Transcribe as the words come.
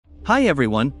Hi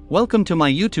everyone, welcome to my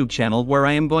YouTube channel where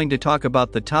I am going to talk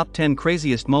about the top 10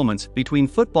 craziest moments between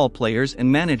football players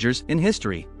and managers in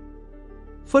history.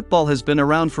 Football has been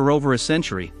around for over a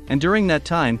century, and during that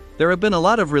time, there have been a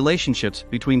lot of relationships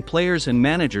between players and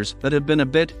managers that have been a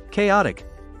bit chaotic.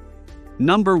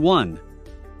 Number 1.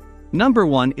 Number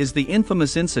 1 is the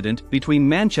infamous incident between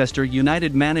Manchester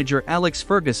United manager Alex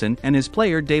Ferguson and his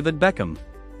player David Beckham.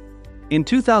 In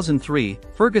 2003,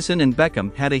 Ferguson and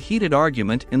Beckham had a heated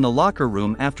argument in the locker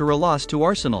room after a loss to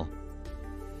Arsenal.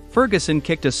 Ferguson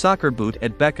kicked a soccer boot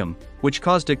at Beckham, which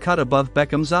caused a cut above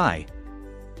Beckham's eye.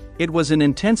 It was an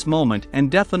intense moment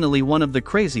and definitely one of the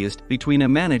craziest between a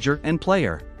manager and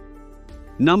player.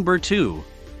 Number 2.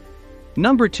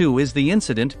 Number 2 is the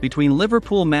incident between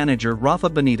Liverpool manager Rafa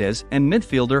Benitez and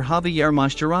midfielder Javier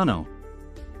Mascherano.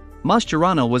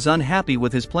 Mascherano was unhappy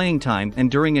with his playing time, and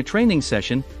during a training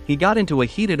session, he got into a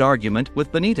heated argument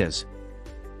with Benitez.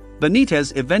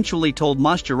 Benitez eventually told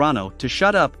Mascherano to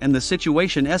shut up and the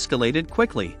situation escalated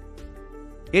quickly.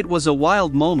 It was a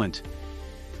wild moment.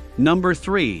 Number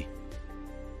 3.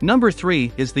 Number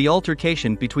 3 is the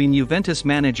altercation between Juventus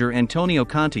manager Antonio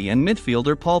Conte and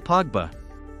midfielder Paul Pogba.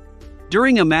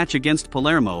 During a match against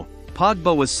Palermo,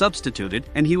 Pogba was substituted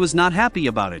and he was not happy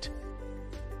about it.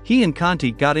 He and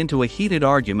Conte got into a heated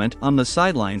argument on the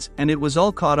sidelines and it was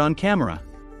all caught on camera.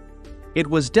 It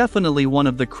was definitely one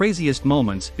of the craziest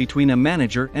moments between a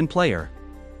manager and player.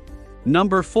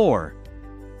 Number 4.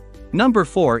 Number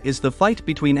 4 is the fight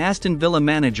between Aston Villa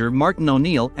manager Martin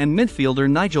O'Neill and midfielder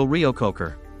Nigel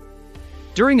Reo-Coker.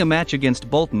 During a match against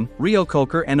Bolton,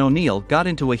 Reo-Coker and O'Neill got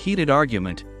into a heated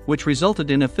argument, which resulted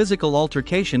in a physical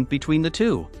altercation between the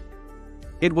two.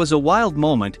 It was a wild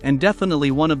moment and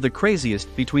definitely one of the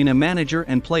craziest between a manager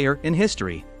and player in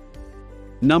history.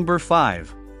 Number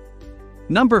 5.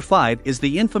 Number 5 is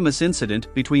the infamous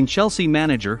incident between Chelsea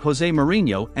manager Jose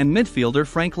Mourinho and midfielder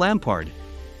Frank Lampard.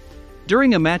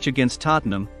 During a match against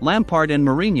Tottenham, Lampard and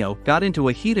Mourinho got into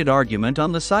a heated argument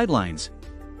on the sidelines.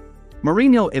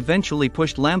 Mourinho eventually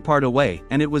pushed Lampard away,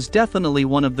 and it was definitely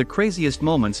one of the craziest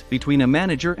moments between a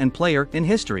manager and player in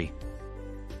history.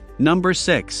 Number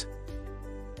 6.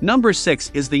 Number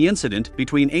 6 is the incident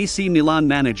between AC Milan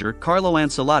manager Carlo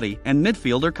Ancelotti and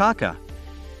midfielder Kaká.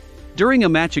 During a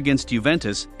match against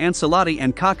Juventus, Ancelotti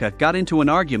and Kaká got into an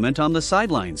argument on the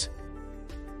sidelines.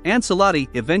 Ancelotti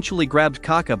eventually grabbed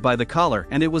Kaká by the collar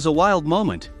and it was a wild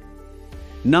moment.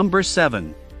 Number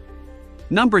 7.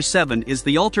 Number 7 is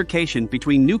the altercation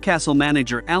between Newcastle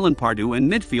manager Alan Pardew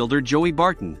and midfielder Joey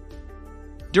Barton.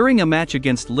 During a match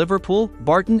against Liverpool,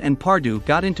 Barton and Pardew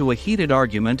got into a heated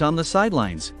argument on the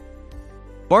sidelines.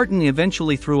 Barton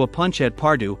eventually threw a punch at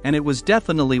Pardew and it was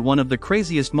definitely one of the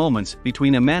craziest moments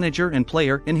between a manager and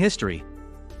player in history.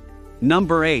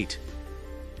 Number 8.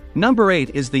 Number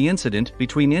 8 is the incident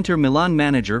between Inter Milan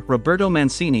manager Roberto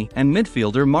Mancini and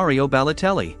midfielder Mario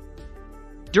Balotelli.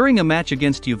 During a match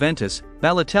against Juventus,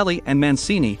 Balotelli and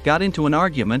Mancini got into an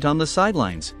argument on the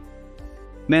sidelines.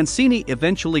 Mancini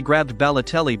eventually grabbed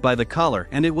Balotelli by the collar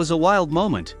and it was a wild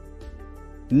moment.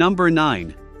 Number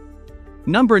 9.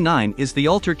 Number 9 is the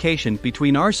altercation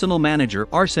between Arsenal manager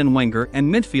Arsene Wenger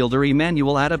and midfielder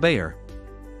Emmanuel Adebayor.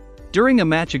 During a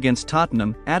match against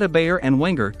Tottenham, Adebayor and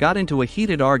Wenger got into a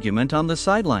heated argument on the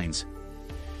sidelines.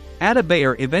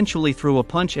 Adebayor eventually threw a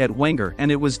punch at Wenger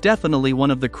and it was definitely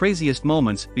one of the craziest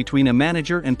moments between a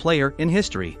manager and player in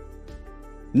history.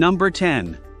 Number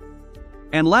 10.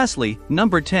 And lastly,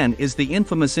 number 10 is the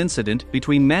infamous incident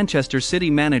between Manchester City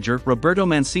manager Roberto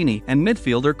Mancini and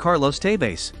midfielder Carlos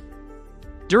Tevez.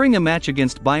 During a match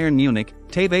against Bayern Munich,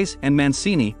 Tevez and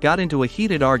Mancini got into a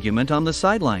heated argument on the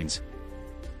sidelines.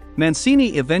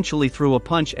 Mancini eventually threw a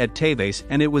punch at Tevez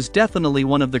and it was definitely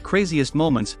one of the craziest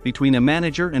moments between a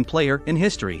manager and player in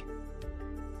history.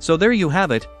 So there you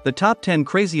have it, the top 10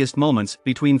 craziest moments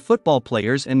between football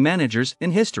players and managers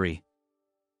in history.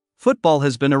 Football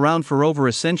has been around for over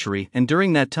a century, and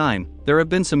during that time, there have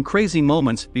been some crazy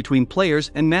moments between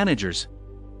players and managers.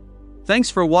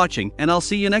 Thanks for watching, and I'll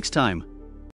see you next time.